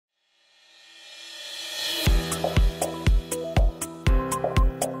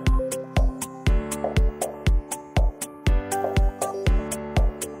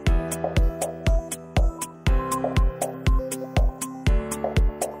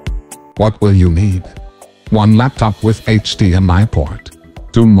What will you need? 1 laptop with HDMI port,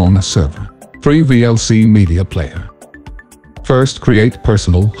 2 Mona server, 3 VLC media player. First, create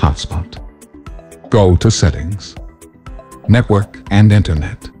personal hotspot. Go to Settings, Network and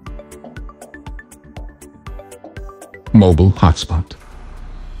Internet. Mobile hotspot,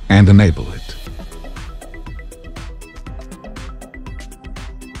 and enable it.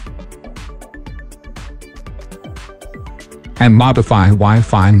 And modify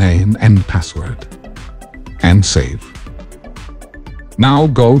Wi-Fi name and password. And save. Now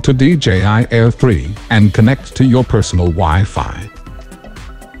go to DJI Air 3 and connect to your personal Wi-Fi.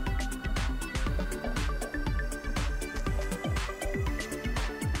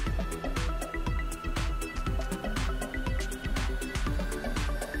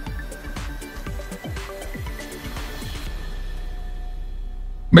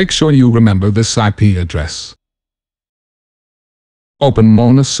 Make sure you remember this IP address. Open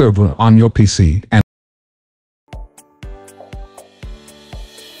Mona server on your PC and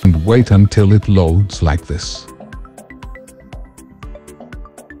wait until it loads like this.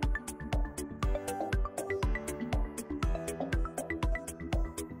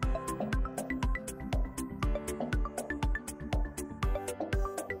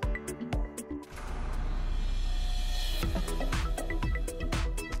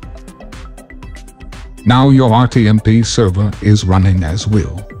 Now your RTMP server is running as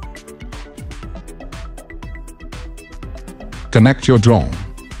well. Connect your drone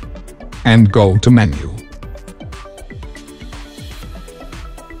and go to menu.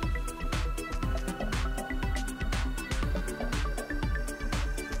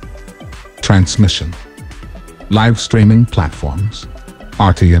 Transmission. Live streaming platforms.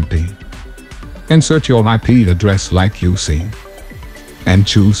 RTMP. Insert your IP address like you see. And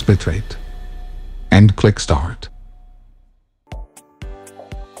choose bitrate. And click Start.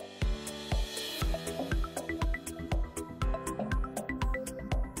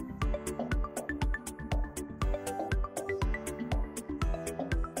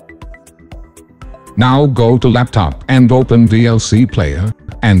 Now go to Laptop and open VLC Player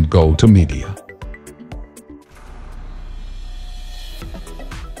and go to Media.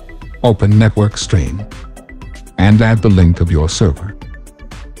 Open Network Stream and add the link of your server.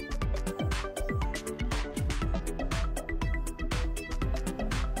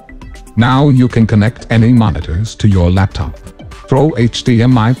 Now you can connect any monitors to your laptop. Throw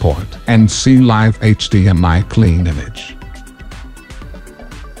HDMI port and see live HDMI clean image.